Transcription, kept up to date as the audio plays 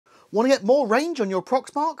Want to get more range on your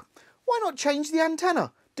Proxmark? Why not change the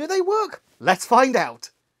antenna? Do they work? Let's find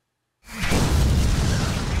out.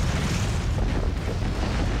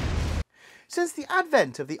 Since the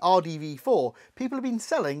advent of the RDV4, people have been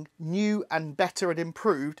selling new and better and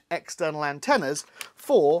improved external antennas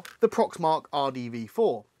for the Proxmark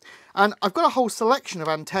RDV4. And I've got a whole selection of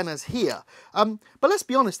antennas here. But let's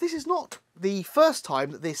be honest, this is not the first time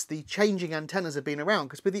that the changing antennas have been around,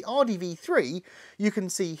 because with the RDV3, you can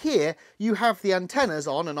see here, you have the antennas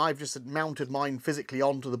on, and I've just mounted mine physically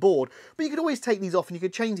onto the board, but you could always take these off and you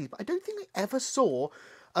could change these. But I don't think I ever saw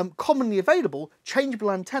commonly available changeable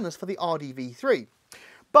antennas for the RDV3.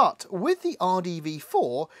 But with the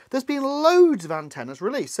RDV4, there's been loads of antennas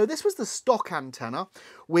released. So this was the stock antenna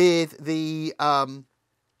with the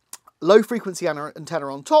low frequency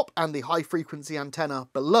antenna on top and the high frequency antenna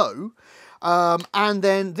below. And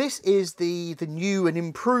then this is the new and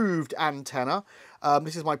improved antenna.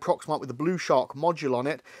 This is my Proxmark with the Blue Shark module on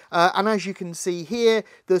it. And as you can see here,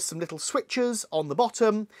 there's some little switches on the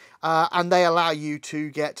bottom, and they allow you to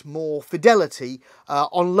get more fidelity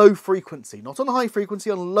on low frequency, not on high frequency,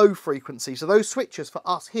 on low frequency. So those switches for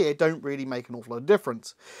us here don't really make an awful lot of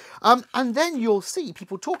difference. And then you'll see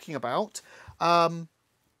people talking about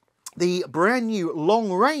the brand new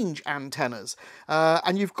long range antennas,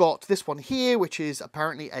 and you've got this one here, which is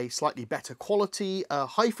apparently a slightly better quality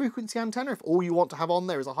high frequency antenna, if all you want to have on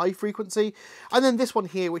there is a high frequency, and then this one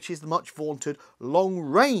here, which is the much vaunted long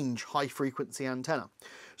range high frequency antenna.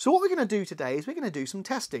 So what we're going to do today is we're going to do some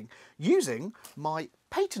testing using my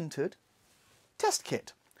patented test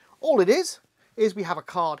kit. All it is we have a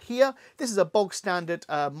card here. This is a bog standard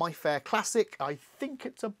MyFair Classic. I think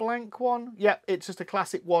it's a blank one. Yep, it's just a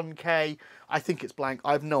classic 1K. I think it's blank.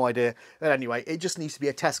 I have no idea. But anyway, it just needs to be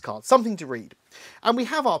a test card, something to read. And we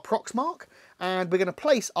have our Proxmark, and we're going to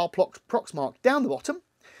place our Proxmark down the bottom,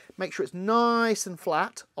 make sure it's nice and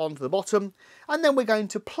flat onto the bottom, and then we're going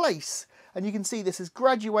to place, and you can see this is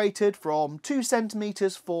graduated from 2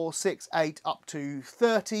 centimeters, 4, 6, 8 up to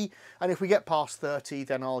 30. And if we get past 30,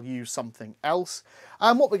 then I'll use something else.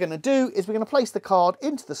 And what we're going to do is we're going to place the card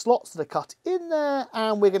into the slots that are cut in there,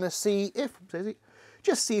 and we're going to see if,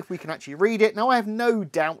 just see if we can actually read it. Now I have no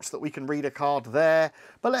doubts that we can read a card there,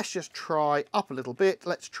 but let's just try up a little bit.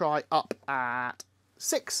 Let's try up at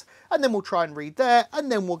 6, and then we'll try and read there,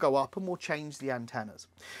 and then we'll go up and we'll change the antennas.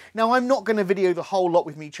 Now I'm not going to video the whole lot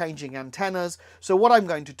with me changing antennas, so what I'm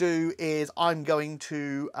going to do is I'm going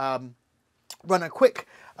to run a quick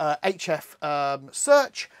HF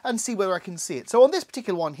search and see whether I can see it. So on this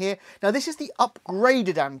particular one here, now this is the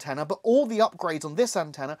upgraded antenna, but all the upgrades on this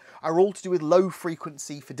antenna are all to do with low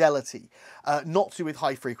frequency fidelity, not to do with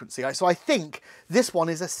high frequency. So I think this one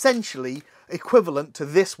is essentially equivalent to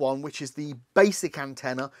this one, which is the basic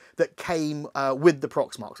antenna that came with the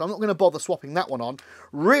Proxmark. So I'm not going to bother swapping that one on.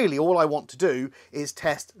 Really, all I want to do is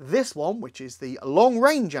test this one, which is the long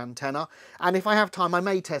range antenna, and if I have time I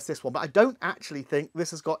may test this one, but I don't actually think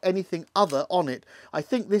this has got anything other on it. I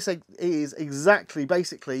think this is exactly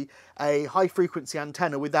basically a high frequency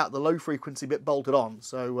antenna without the low frequency bit bolted on,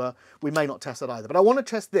 so we may not test that either. But I want to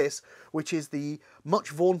test this, which is the much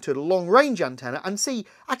vaunted long range antenna, and see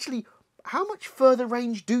actually how much further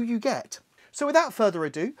range do you get? So without further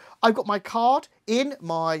ado, I've got my card in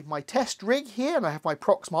my test rig here, and I have my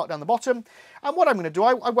Proxmark down the bottom. And what I'm going to do,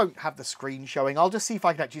 I won't have the screen showing, I'll just see if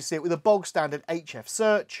I can actually see it with a bog standard HF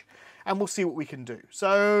search, and we'll see what we can do.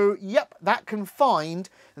 So, yep, that can find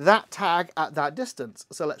that tag at that distance.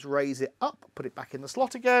 So let's raise it up, put it back in the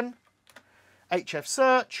slot again, HF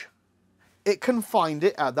search. It can find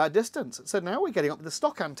it at that distance. So now we're getting up to the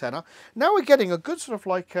stock antenna. Now we're getting a good sort of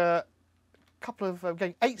like couple of,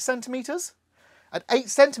 getting 8 centimeters. At 8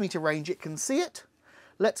 centimeter range, it can see it.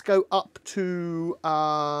 Let's go up to,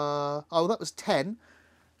 oh, that was 10.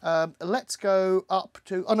 Let's go up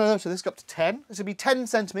to, oh no, so this go up to 10. This would be 10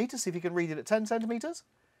 centimeters. See if you can read it at 10 centimeters.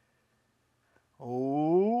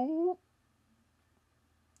 Oh.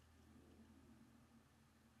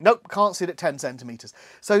 Nope, can't see it at 10 centimeters.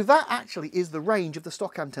 So that actually is the range of the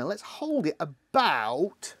stock antenna. Let's hold it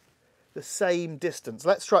about the same distance.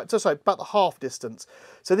 Let's try, so sorry, about the half distance.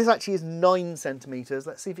 So this actually is 9 centimeters.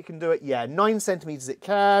 Let's see if you can do it. Yeah, 9 centimeters it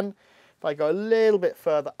can. If I go a little bit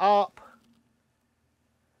further up,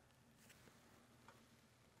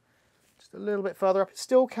 just a little bit further up, it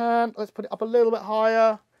still can. Let's put it up a little bit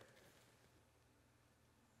higher.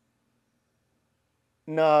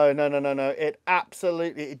 No. It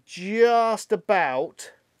absolutely, it just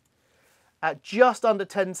about, at just under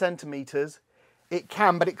 10 centimeters, it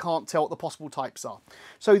can, but it can't tell what the possible types are.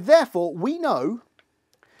 So therefore, we know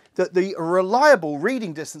that the reliable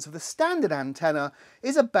reading distance of the standard antenna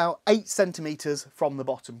is about 8 centimetres from the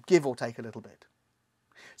bottom, give or take a little bit.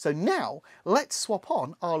 So now let's swap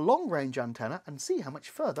on our long range antenna and see how much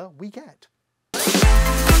further we get.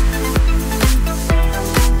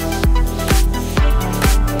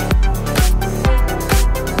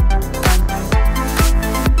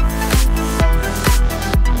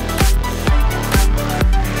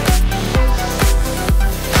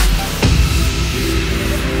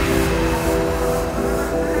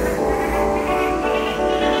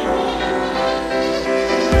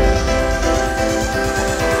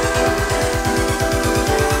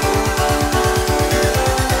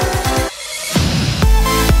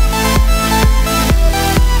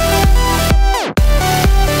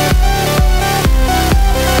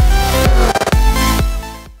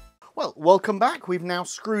 Welcome back. We've now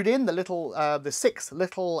screwed in the 6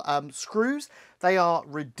 little screws. They are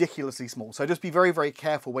ridiculously small, so just be very, very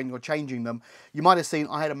careful when you're changing them. You might have seen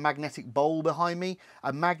I had a magnetic bowl behind me.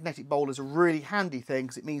 A magnetic bowl is a really handy thing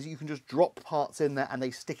because it means you can just drop parts in there and they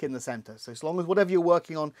stick in the center. So as long as whatever you're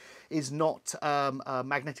working on is not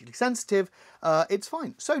magnetically sensitive, it's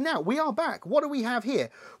fine. So now we are back. What do we have here?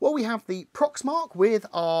 Well, we have the Proxmark with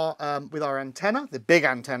our antenna, the big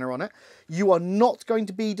antenna on it. You are not going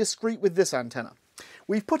to be discreet with this antenna.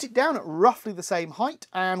 We've put it down at roughly the same height,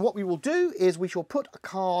 and what we will do is we shall put a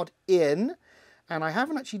card in, and I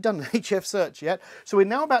haven't actually done an HF search yet, so we're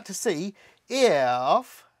now about to see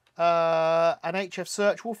if an HF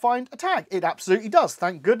search will find a tag. It absolutely does,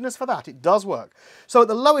 thank goodness for that, it does work. So at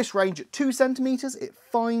the lowest range at 2 centimetres, it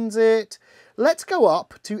finds it. Let's go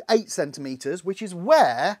up to 8 centimetres, which is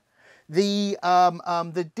where the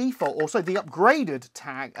default, or sorry, the upgraded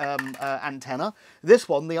tag antenna, this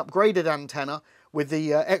one, the upgraded antenna with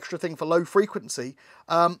the extra thing for low frequency,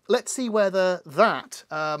 let's see whether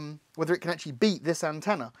whether it can actually beat this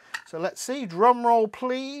antenna. So let's see, drum roll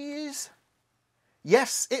please.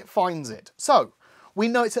 Yes, it finds it. So we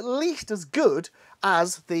know it's at least as good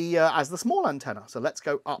as the small antenna. So let's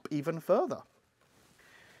go up even further.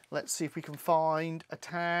 Let's see if we can find a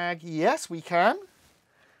tag. Yes, we can.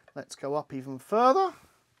 Let's go up even further.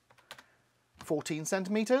 14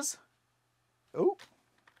 centimetres. Oh.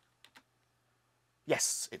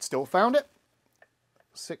 Yes, it still found it.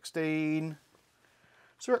 16.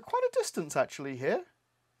 So we're at quite a distance actually here.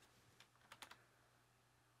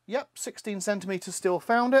 Yep, 16 centimetres still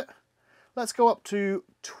found it. Let's go up to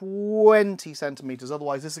 20 centimetres,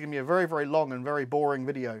 otherwise this is going to be a very, very long and very boring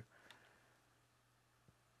video.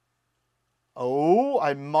 Oh,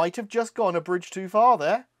 I might have just gone a bridge too far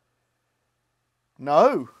there.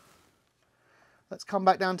 No. Let's come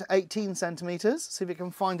back down to 18 centimetres, see if it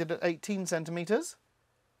can find it at 18 centimetres.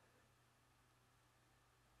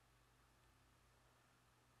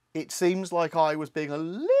 It seems like I was being a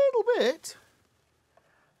little bit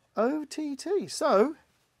OTT. So,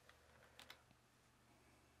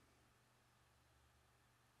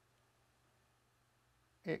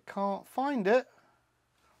 it can't find it.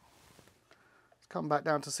 Let's come back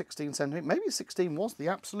down to 16 centimetres. Maybe 16 was the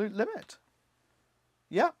absolute limit.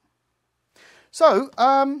 Yeah. So,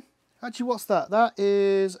 actually, what's that? That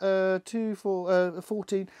is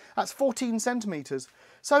 14. That's 14 centimetres.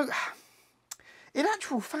 So, in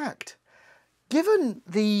actual fact, given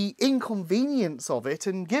the inconvenience of it,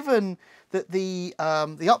 and given that the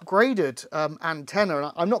upgraded antenna,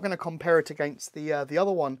 and I'm not going to compare it against the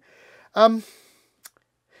other one,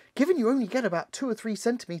 given you only get about 2 or 3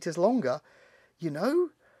 centimetres longer, you know,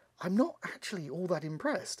 I'm not actually all that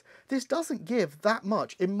impressed. This doesn't give that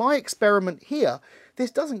much. In my experiment here,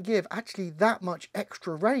 this doesn't give actually that much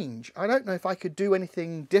extra range. I don't know if I could do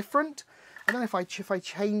anything different. I don't know if I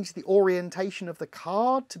change the orientation of the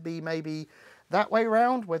card to be maybe that way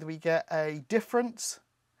round, whether we get a difference.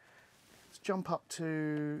 Let's jump up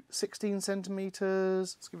to 16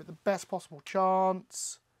 centimetres. Let's give it the best possible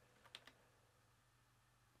chance.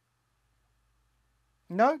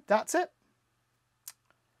 No, that's it.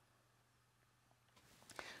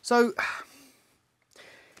 So,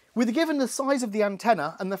 given the size of the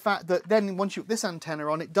antenna and the fact that then once you put this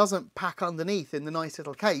antenna on, it doesn't pack underneath in the nice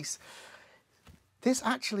little case, this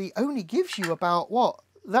actually only gives you about, what,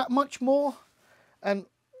 that much more? And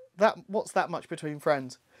what's that much between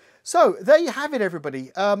friends? So, there you have it,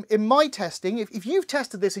 everybody. In my testing, if you've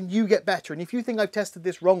tested this and you get better, and if you think I've tested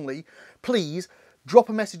this wrongly, please drop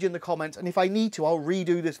a message in the comments, and if I need to, I'll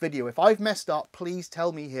redo this video. If I've messed up, please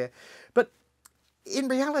tell me here. But in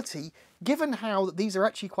reality, given how these are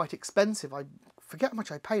actually quite expensive, I forget how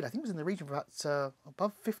much I paid. I think it was in the region of about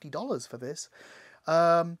above $50 for this.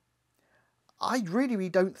 I really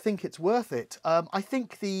don't think it's worth it. I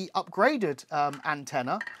think the upgraded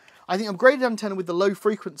antenna, with the low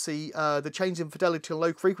frequency, the change in fidelity and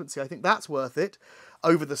low frequency, I think that's worth it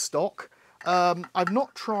over the stock. I've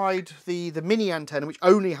not tried the mini antenna, which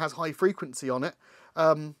only has high frequency on it.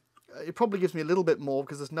 It probably gives me a little bit more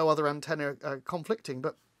because there's no other antenna conflicting,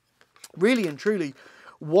 but really and truly,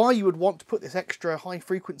 why you would want to put this extra high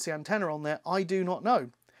frequency antenna on there, I do not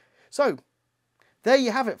know. So, there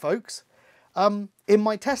you have it, folks. In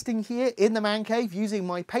my testing here in the man cave using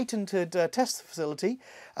my patented test facility,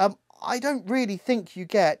 I don't really think you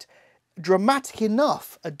get dramatic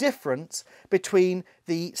enough a difference between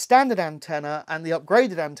the standard antenna and the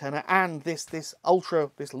upgraded antenna and this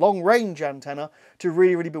long range antenna to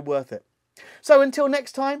really be worth it. So until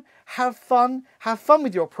next time, have fun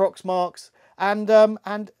with your Proxmarks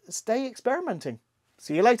and stay experimenting.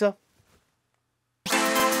 See you later.